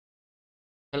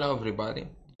Hello everybody,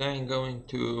 today I'm going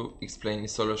to explain the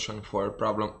solution for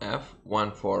problem F,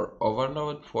 one for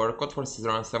overload for Codeforces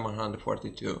Round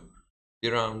 742, the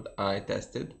round I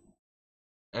tested.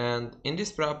 And in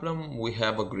this problem we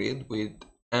have a grid with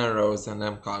n rows and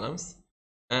m columns,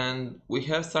 and we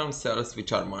have some cells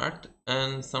which are marked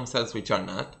and some cells which are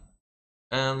not.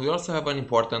 And we also have an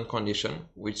important condition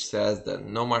which says that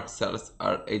no marked cells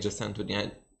are adjacent to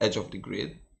the edge of the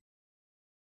grid.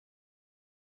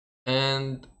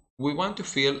 And we want to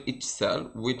fill each cell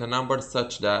with a number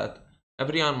such that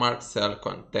every unmarked cell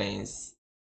contains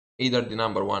either the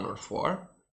number 1 or 4.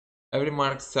 Every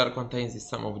marked cell contains the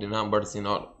sum of the numbers in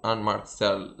all unmarked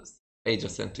cells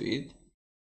adjacent to it.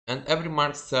 And every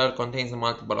marked cell contains a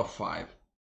multiple of 5.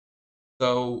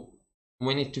 So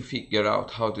we need to figure out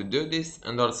how to do this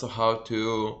and also how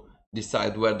to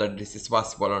decide whether this is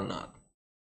possible or not.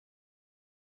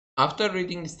 After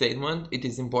reading the statement, it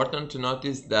is important to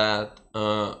notice that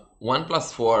 1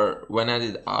 plus 4 when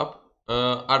added up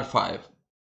are 5.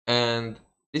 And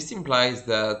this implies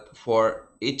that for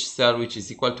each cell which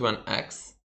is equal to an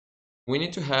x, we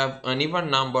need to have an even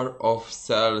number of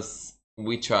cells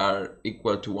which are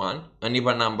equal to 1, an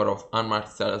even number of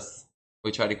unmarked cells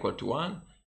which are equal to 1,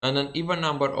 and an even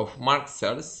number of marked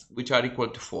cells which are equal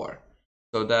to 4,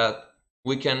 so that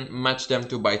we can match them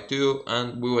 2 by 2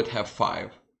 and we would have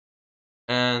 5.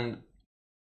 And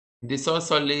this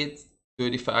also leads to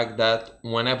the fact that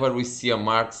whenever we see a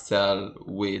marked cell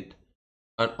with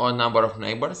an odd number of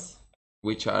neighbors,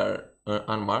 which are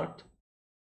unmarked,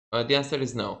 the answer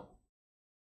is no.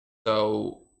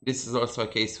 So this is also a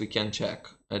case we can check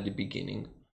at the beginning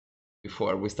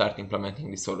before we start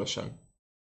implementing the solution.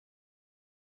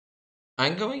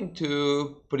 I'm going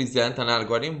to present an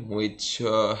algorithm which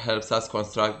helps us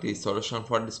construct the solution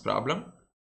for this problem.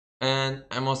 And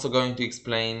I'm also going to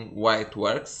explain why it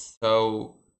works.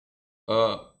 So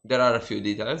there are a few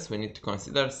details we need to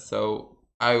consider. So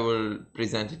I will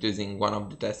present it using one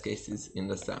of the test cases in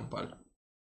the sample.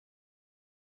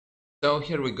 So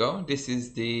here we go. This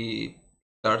is the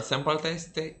third sample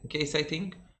test case, I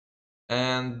think.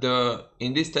 And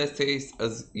in this test case,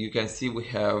 as you can see, we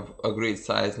have a grid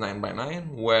size 9 by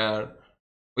 9 where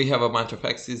we have a bunch of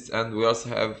axes, and we also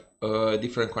have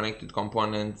different connected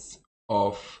components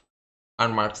of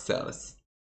unmarked cells.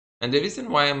 And the reason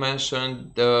why I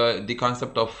mentioned the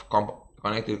concept of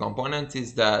connected components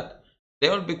is that they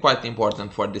will be quite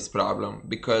important for this problem,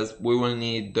 because we will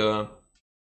need to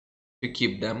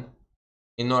keep them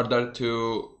in order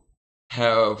to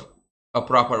have a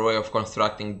proper way of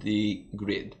constructing the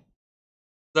grid.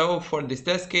 So for this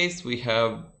test case, we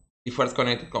have the first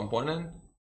connected component.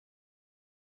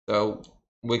 So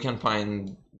we can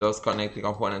find those connected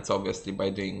components obviously by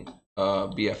doing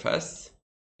BFS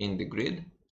in the grid.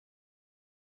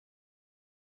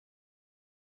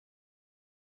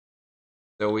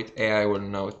 So with A, I will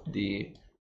note the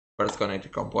first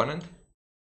connected component.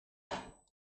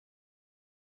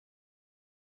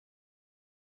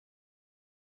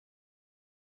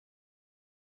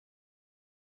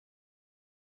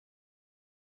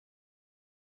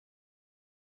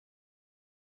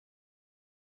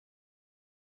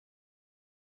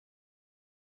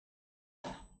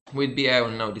 With B, I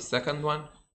will know the second one.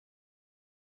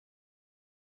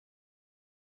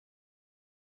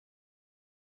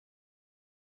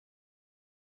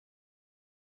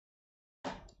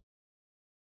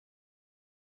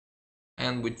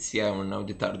 And with C, I will know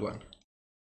the third one.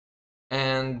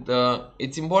 And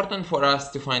it's important for us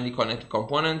to find the connected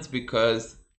components,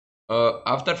 because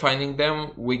after finding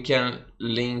them, we can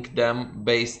link them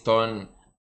based on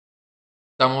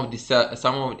some of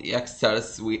the X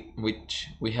cells which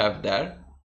we have there,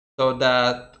 so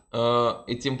that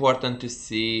it's important to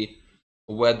see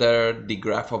whether the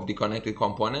graph of the connected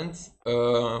components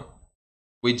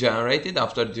we generated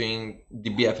after doing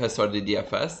the BFS or the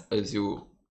DFS, as you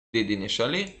did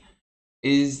initially,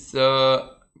 is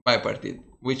bipartite,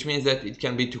 which means that it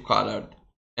can be two-colored.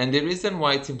 And the reason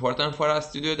why it's important for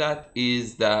us to do that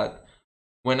is that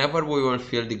whenever we will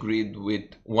fill the grid with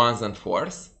 1s and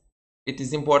 4s, it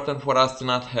is important for us to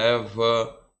not have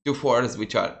two 4s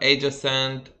which are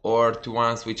adjacent or two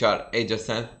 1s which are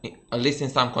adjacent, at least in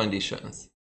some conditions.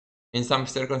 In some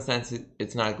circumstances,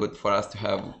 it's not good for us to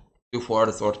have two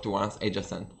 4s or two 1s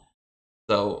adjacent.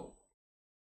 So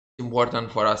it's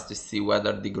important for us to see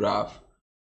whether the graph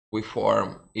we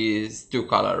form is two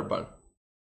colorable.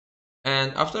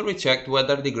 And after we checked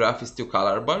whether the graph is two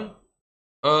colorable,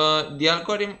 the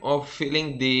algorithm of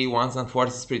filling the 1s and 4s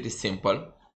is pretty simple.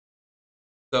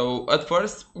 So at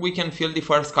first we can fill the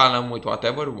first column with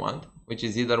whatever we want, which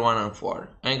is either 1 or 4.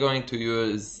 I'm going to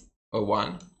use a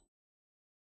 1.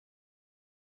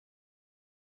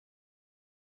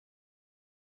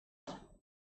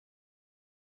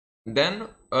 Then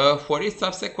for each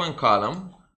subsequent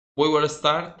column, we will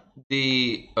start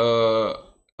the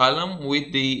column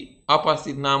with the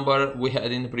opposite number we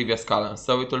had in the previous column.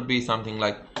 So it will be something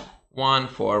like 1,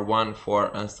 4, 1,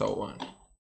 4, and so on.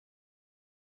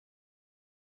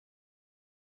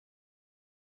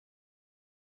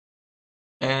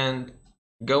 And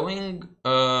going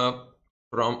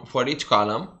for each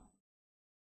column,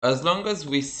 as long as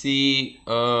we see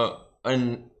a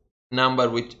number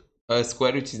with a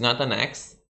square which is not an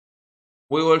x,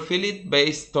 we will fill it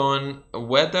based on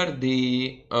whether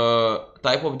the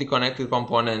type of the connected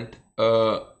component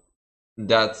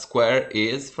that square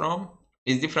is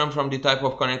different from the type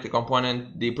of connected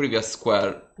component the previous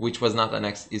square, which was not an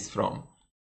x, is from.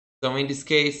 So in this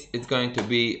case, it's going to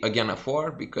be again a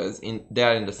 4 because they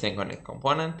are in the same connected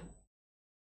component.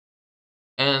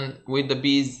 And with the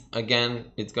b's,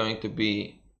 again, it's going to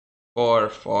be 4,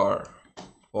 4,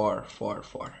 4, 4,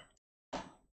 4.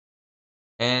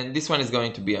 And this one is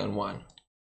going to be on 1.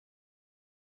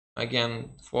 Again,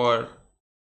 4,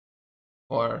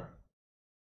 4,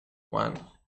 1,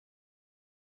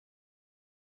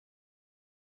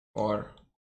 4.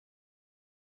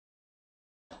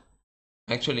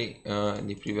 Actually,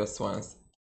 the previous ones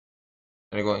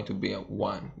are going to be a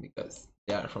 1 because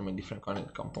they are from a different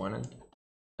connected component.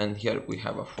 And here we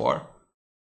have a 4.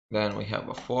 Then we have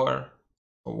a 4,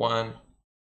 a 1,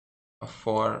 a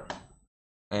 4,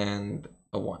 and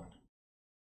a 1.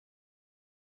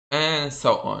 And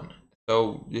so on.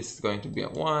 So this is going to be a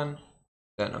 1,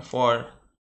 then a 4,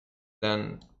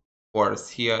 then 4 is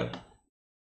here,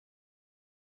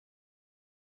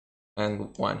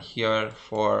 and 1 here,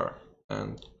 4,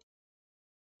 and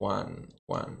 1,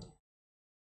 1.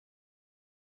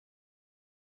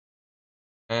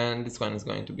 And this one is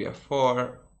going to be a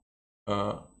 4.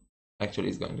 Actually,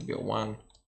 it's going to be a 1,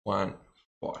 1,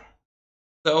 4.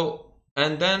 So,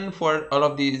 and then for all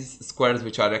of these squares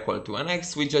which are equal to an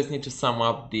x, we just need to sum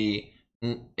up the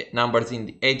numbers in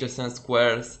the adjacent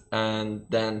squares and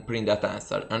then print that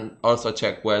answer, and also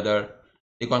check whether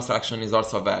the construction is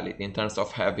also valid in terms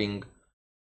of having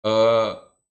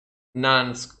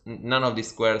none of the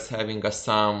squares having a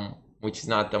sum which is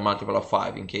not a multiple of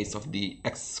 5 in case of the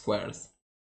x squares.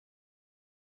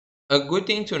 A good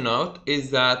thing to note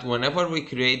is that whenever we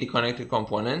create the connected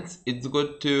components, it's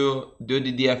good to do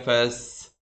the DFS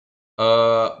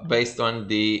based on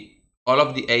all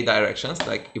of the A directions.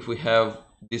 Like if we have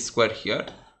this square here,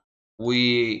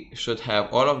 we should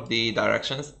have all of the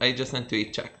directions adjacent to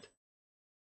it checked.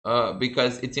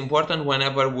 Because it's important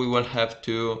whenever we will have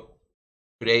to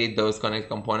create those connected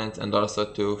components and also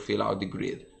to fill out the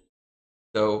grid.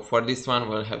 So for this one,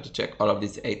 we'll have to check all of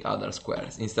these 8 other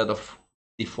squares instead of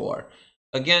the 4.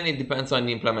 Again, it depends on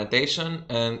the implementation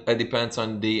and it depends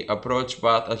on the approach,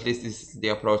 but at least this is the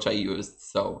approach I used.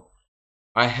 So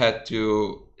I had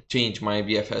to change my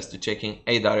BFS to checking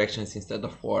 8 directions instead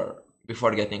of 4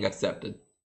 before getting accepted.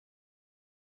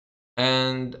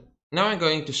 And now I'm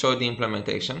going to show the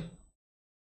implementation.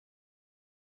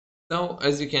 So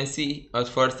as you can see, at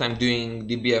first I'm doing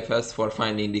the BFS for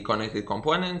finding the connected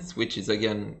components, which is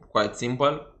again quite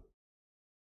simple.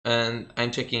 And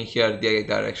I'm checking here the 8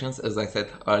 directions as I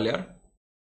said earlier.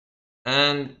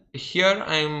 And here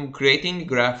I'm creating a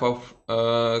graph of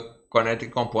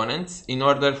connected components in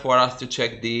order for us to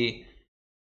check the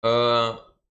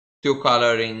two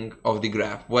coloring of the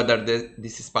graph, whether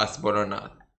this is possible or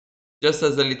not. Just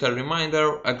as a little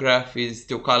reminder, a graph is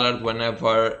two colored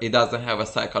whenever it doesn't have a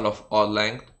cycle of odd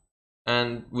length,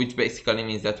 and which basically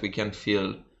means that we can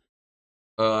fill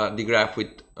the graph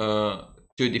with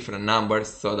two different numbers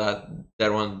so that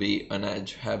there won't be an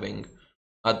edge having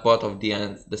at both of the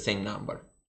ends the same number.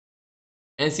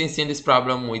 And since in this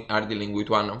problem we are dealing with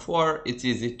 1 and 4, it's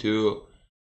easy to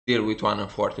deal with 1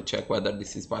 and 4 to check whether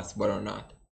this is possible or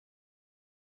not.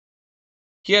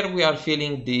 Here we are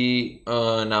filling the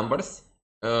numbers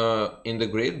in the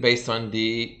grid based on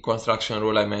the construction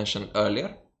rule I mentioned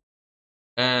earlier.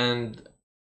 And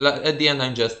at the end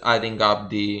I'm just adding up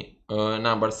the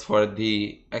numbers for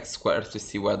the x squares to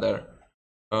see whether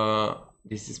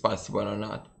this is possible or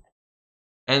not.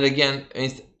 And again,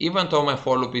 even though my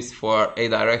for loop is for 8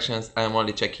 directions, I'm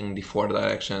only checking the 4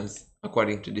 directions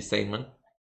according to the statement.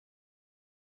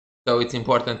 So it's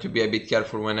important to be a bit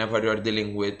careful whenever you're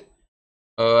dealing with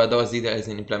those details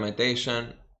in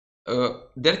implementation.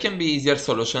 There can be easier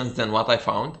solutions than what I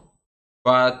found,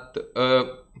 but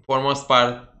for most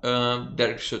part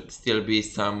there should still be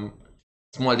some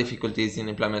small difficulties in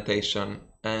implementation,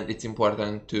 and it's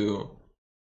important to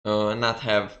not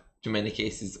have too many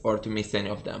cases or to miss any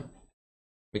of them,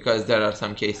 because there are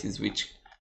some cases which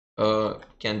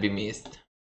can be missed.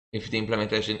 if the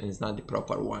implementation is not the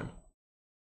proper one.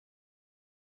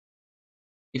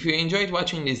 If you enjoyed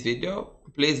watching this video,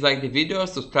 please like the video,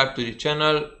 subscribe to the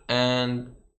channel,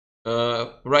 and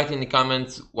write in the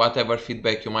comments whatever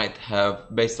feedback you might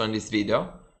have based on this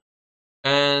video.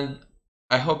 And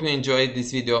I hope you enjoyed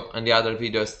this video and the other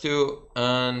videos too,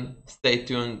 and stay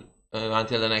tuned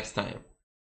until the next time.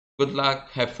 Good luck,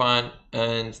 have fun,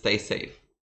 and stay safe.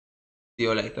 See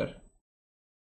you later.